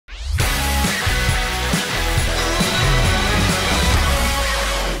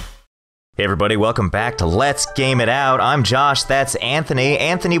Hey everybody, welcome back to Let's Game It Out. I'm Josh, that's Anthony.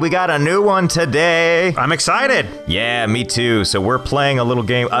 Anthony, we got a new one today. I'm excited. Yeah, me too. So we're playing a little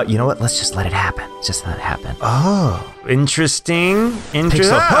game. You know what? Let's just let it happen. Just let it happen. Oh, interesting.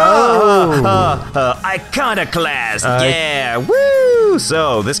 Iconoclasts. Yeah, woo!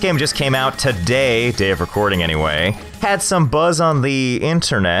 So this game just came out today, day of recording anyway. Had some buzz on the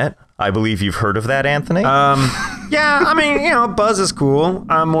internet. I believe you've heard of that, Anthony? Yeah, I mean, you know, buzz is cool.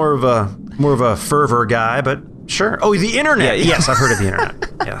 I'm more of a fervor guy, but sure. Oh, the internet. Yeah. Yes, I've heard of the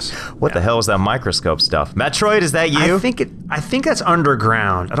internet. Yes. What the hell is that microscope stuff? Metroid, is that you? I think that's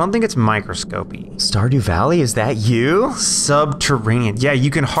underground. I don't think it's microscopy. Stardew Valley, is that you? Subterranean. Yeah, you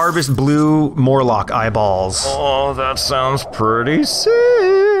can harvest blue Morlock eyeballs. Oh, that sounds pretty sick.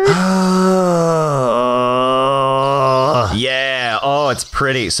 Yeah. Oh, it's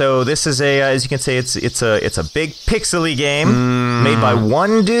pretty. So this is as you can see, it's a big pixely game made by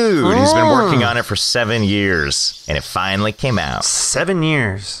one dude. He's been working on it for 7 years, and it finally came out. 7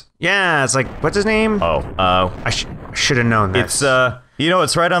 years. Yeah, it's like, what's his name? I should have known that. It's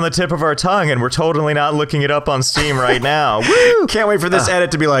it's right on the tip of our tongue, and we're totally not looking it up on Steam right now. Woo! Can't wait for this edit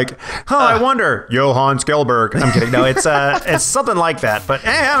to be like, I wonder, Johann Skellberg. I'm kidding. No, it's something like that. But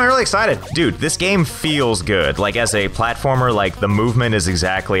hey, I'm really excited. Dude, this game feels good. Like, as a platformer, like, the movement is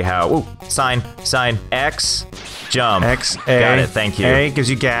exactly how... Ooh, sign, X, jump. X, A. Got it, thank you. A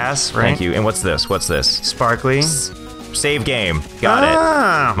gives you gas, right? Thank you. And what's this? Sparkly. Save game. Got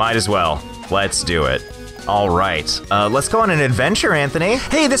it. Might as well. Let's do it. All right. Let's go on an adventure, Anthony.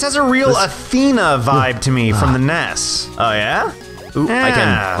 Hey, this has a real Athena vibe to me from the NES. Oh, yeah? Ooh,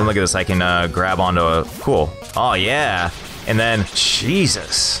 yeah. look at this. I can grab onto a... Cool. Oh, yeah. And then...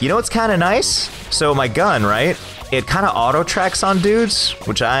 Jesus. You know what's kind of nice? So my gun, right? It kind of auto-tracks on dudes,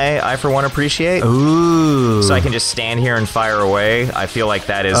 which I for one, appreciate. Ooh. So I can just stand here and fire away. I feel like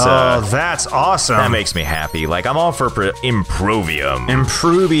that is... Oh, that's awesome. That makes me happy. Like, I'm all for Improvium.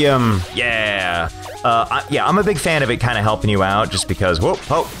 Yeah. Yeah, I'm a big fan of it kind of helping you out, just because... Whoa,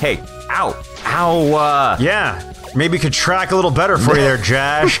 oh, hey, ow, Yeah, maybe it could track a little better for you there,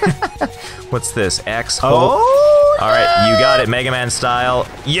 Josh. What's this? X, hold. All right, you got it, Mega Man style.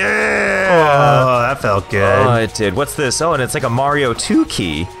 Yeah! Oh, that felt good. Oh, it did. What's this? Oh, and it's like a Mario 2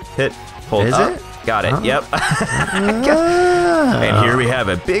 key. Hit, hold up. Is it? Got it, yep. And here we have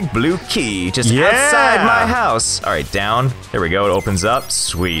a big blue key just outside my house. All right, down. There we go, it opens up.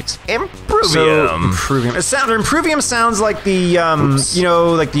 Sweet. Improvium. Improvium sounds like the,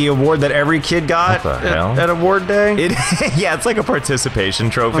 like the award that every kid got at award day. Yeah, it's like a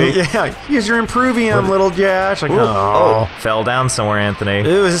participation trophy. Yeah, here's your Improvium, little Josh. Like, fell down somewhere, Anthony.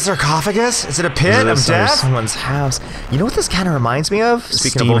 Ooh, is it a sarcophagus? Is it a pit of death? Someone's house. You know what this kind of reminds me of?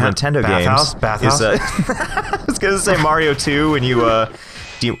 Speaking of old Nintendo games. Bathhouse? I was gonna say Mario 2 when you, like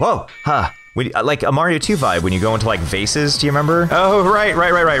a Mario 2 vibe when you go into like vases, do you remember? Oh, right.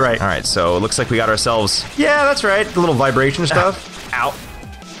 All right, so it looks like we got ourselves... Yeah, that's right, the little vibration stuff. Ow.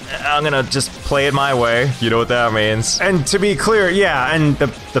 I'm gonna just play it my way. You know what that means. And to be clear, yeah, and the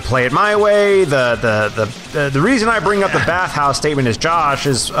play it my way, the reason I bring up the bathhouse statement is Josh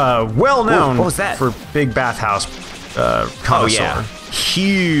is well known what was that? For big bathhouse connoisseur. Oh, yeah.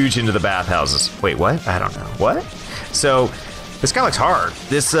 Huge into the bathhouses. Wait, what? I don't know. What? So, this guy looks hard.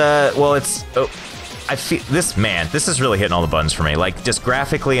 This, I feel, this is really hitting all the buttons for me. Like, just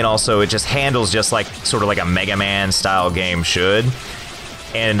graphically, and also it just handles just like, sort of like a Mega Man style game should.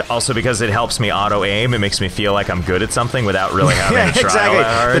 And also because it helps me auto-aim, it makes me feel like I'm good at something without really having to try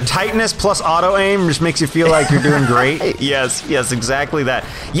that hard. The tightness plus auto-aim just makes you feel like you're doing great. Yes, exactly that.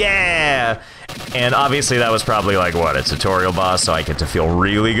 Yeah! And obviously that was probably like, what, a tutorial boss, so I get to feel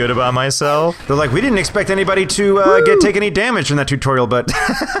really good about myself. They're like, we didn't expect anybody to take any damage from that tutorial, but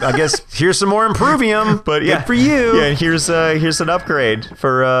I guess here's some more Improvium. But yeah, good for you. Yeah, here's an upgrade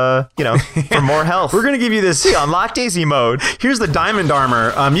for, for more health. We're gonna give you this. Unlocked easy mode. Here's the diamond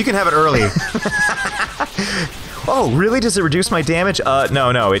armor. You can have it early. Oh, really? Does it reduce my damage?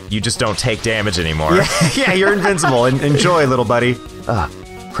 No, you just don't take damage anymore. Yeah, you're invincible. Enjoy, little buddy.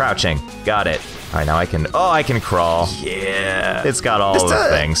 Crouching. Got it. All right, now I can crawl. Yeah. It's got all the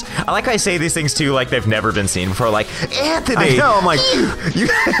things. I like how I say these things too like they've never been seen before. Like, Anthony! I know, I'm like...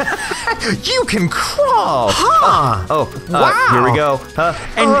 You can crawl! Huh! Wow! Here we go.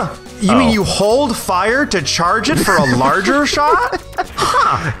 You mean you hold fire to charge it for a larger shot?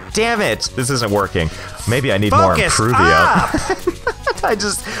 Huh! Damn it! This isn't working. Maybe I need more Improvium.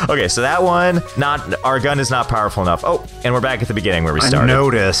 Okay, so that one, our gun is not powerful enough. Oh, and we're back at the beginning where we started. I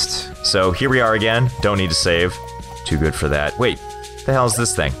noticed. So here we are again. Don't need to save. Too good for that. Wait, the hell is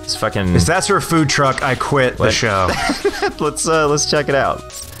this thing? It's fucking... If that's her food truck, I quit the show. Let's check it out.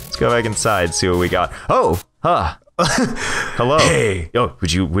 Let's go back inside, see what we got. Oh, hello. Hey. Oh,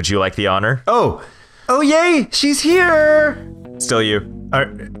 would you like the honor? Oh, yay, she's here. Still you.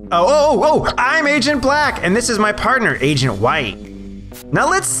 I'm Agent Black, and this is my partner, Agent White. Now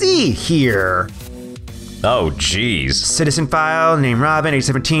let's see here. Oh, jeez. Citizen file, name Robin, age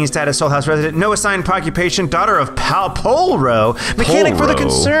 17, status Soul House resident, no assigned occupation, daughter of Pal Polro, mechanic for the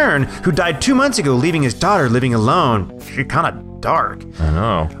concern, who died 2 months ago, leaving his daughter living alone. She's kinda dark. I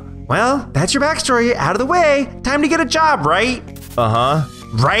know. Well, that's your backstory, out of the way. Time to get a job, right? Uh-huh.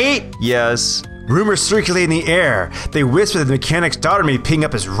 Right? Yes. Rumors circulate in the air. They whisper that the mechanic's daughter may be picking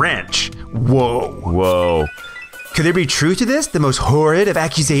up his wrench. Whoa. Could there be truth to this? The most horrid of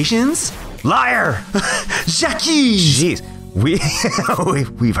accusations? Liar! Jackie! Jeez.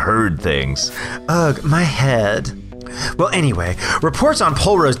 We've heard things. Ugh, my head. Well, anyway, reports on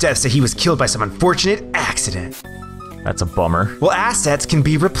Polro's death say he was killed by some unfortunate accident. That's a bummer. Well, assets can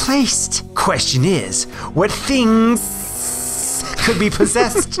be replaced. Question is, what things could be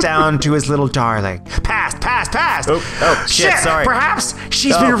possessed down to his little darling? Past. Oh, shit, sorry. Perhaps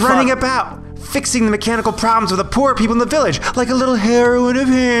she's been running about, fixing the mechanical problems of the poor people in the village, like a little heroine of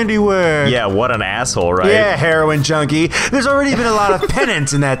handiwork. Yeah, what an asshole, right? Yeah, heroin junkie. There's already been a lot of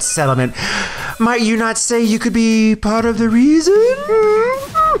penance in that settlement. Might you not say you could be part of the reason?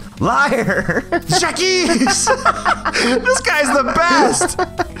 Liar! Jackies! This guy's the best!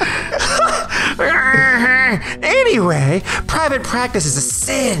 Anyway, private practice is a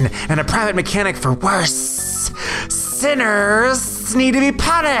sin, and a private mechanic for worse. Sinners need to be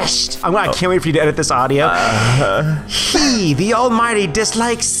punished. I can't wait for you to edit this audio. He, the Almighty,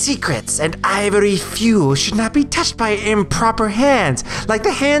 dislikes secrets, and ivory fuel should not be touched by improper hands, like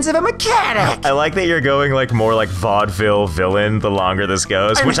the hands of a mechanic. I like that you're going like more like vaudeville villain the longer this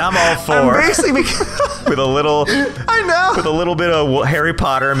goes, which I'm all for. I'm basically with a little, I know, with a little bit of Harry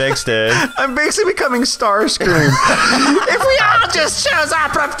Potter mixed in. I'm basically becoming Starscream. If we all just chose our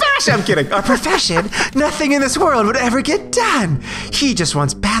profession, I'm kidding, our profession, nothing in this world would ever get done. He just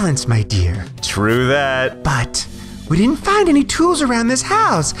wants balance, my dear. True that. But we didn't find any tools around this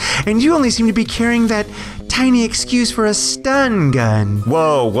house, and you only seem to be carrying that tiny excuse for a stun gun.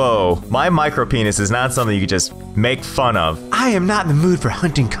 Whoa. My micro penis is not something you could just make fun of. I am not in the mood for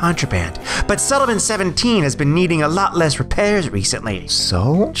hunting contraband, but Sullivan 17 has been needing a lot less repairs recently.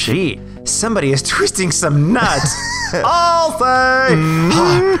 So? Gee, somebody is twisting some nuts. I'll say.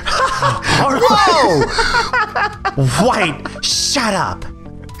 Whoa! White, shut up.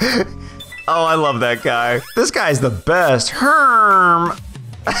 Oh, I love that guy. This guy's the best. Herm.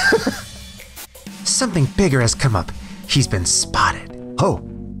 Something bigger has come up. He's been spotted. Oh.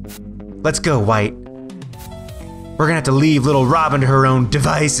 Let's go, White. We're gonna have to leave little Robin to her own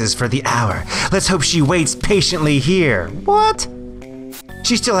devices for the hour. Let's hope she waits patiently here. What?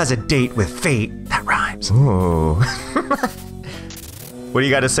 She still has a date with fate. That rhymes. Ooh. What do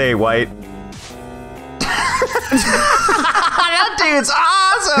you got to say, White? That dude's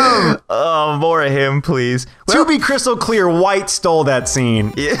awesome! Oh, more of him, please. To be crystal clear, White stole that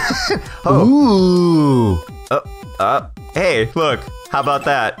scene. Yeah. Ooh. Hey, look. How about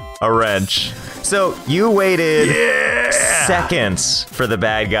that? A wrench. So you waited seconds for the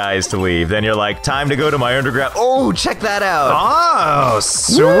bad guys to leave. Then you're like, time to go to my underground. Oh, check that out. Oh,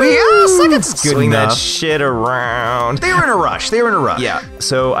 sweet. Oh, seconds good Swing enough. that shit around. They were in a rush. Yeah,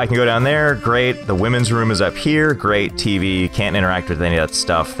 so I can go down there, great. The women's room is up here, great. TV, can't interact with any of that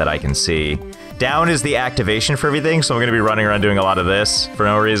stuff that I can see. Down is the activation for everything, so I'm gonna be running around doing a lot of this for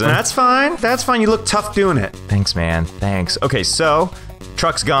no reason. That's fine. That's fine. You look tough doing it. Thanks, man. Thanks. Okay, so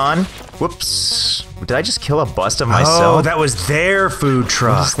truck's gone. Whoops. Did I just kill a bust of myself? Oh, that was their food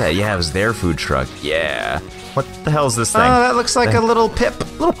truck. What is that? Yeah, it was their food truck. Yeah. What the hell is this thing? Oh, that looks like a little pip.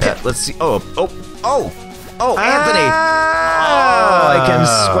 Little pip. Let's see. Oh, Anthony. Oh, I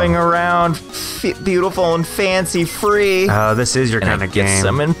can swing around beautiful and fancy free. Oh, this is your kind of game. Get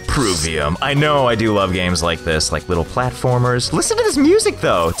some Improvium. I know I do love games like this, like little platformers. Listen to this music,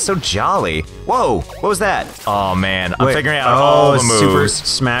 though. It's so jolly. Whoa, what was that? Oh, man. I'm figuring out all the moves. Super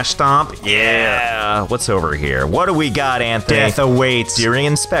smash stomp? Yeah. What's over here? What do we got, Anthony? Death awaits. During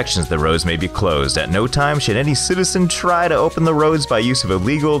inspections, the roads may be closed. At no time should any citizen try to open the roads by use of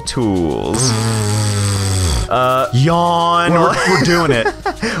illegal tools. Yawn. We're doing it.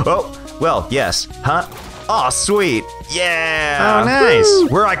 Oh, well, yes. Huh? Oh, sweet. Yeah. Oh, nice. Woo.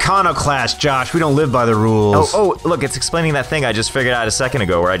 We're Iconoclasts, Josh. We don't live by the rules. Oh, look, it's explaining that thing I just figured out a second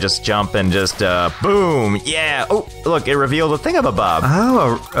ago where I just jump and just, boom. Yeah. Oh, look, it revealed a thingamabob.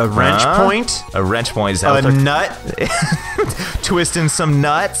 Oh, a wrench point? A wrench point. Is a nut? Twisting some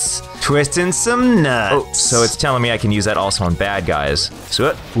nuts. twisting some nuts. Oh, so it's telling me I can use that also on bad guys.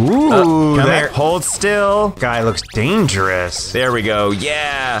 So, Ooh, come here. Hold still. Guy looks dangerous. There we go.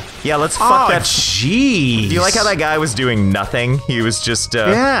 Yeah. Yeah, let's fuck that. Jeez. Do you like how that guy was doing nothing? He was just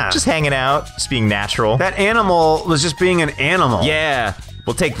hanging out, just being natural. That animal was just being an animal. Yeah.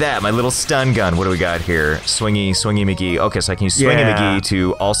 We'll take that. My little stun gun. What do we got here? Swingy McGee. Okay, so I can use Swingy McGee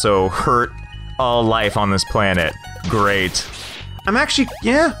to also hurt all life on this planet. Great. I'm actually,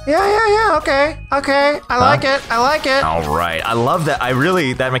 yeah, okay. I like it. All right. I love that.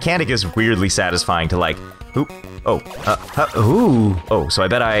 That mechanic is weirdly satisfying to like, ooh, so I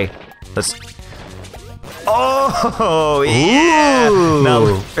bet let's, oh, yeah. Ooh.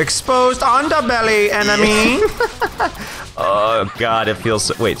 Now, exposed underbelly, enemy. oh, God, it feels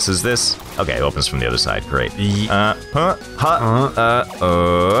so, wait, so is this, okay, it opens from the other side, great.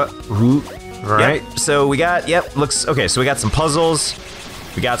 Right. Yep, so we got, okay, so we got some puzzles,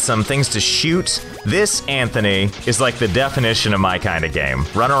 we got some things to shoot. This, Anthony, is like the definition of my kind of game.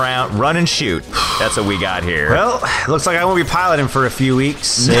 Run around, run and shoot. That's what we got here. Well, looks like I won't be piloting for a few weeks,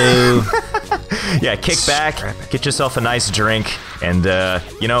 so... Yeah, kick back, get yourself a nice drink, and,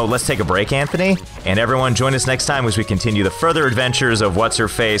 let's take a break, Anthony. And everyone, join us next time as we continue the further adventures of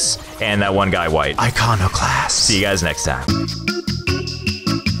What's-Her-Face and that one guy, White. Iconoclasts. See you guys next time.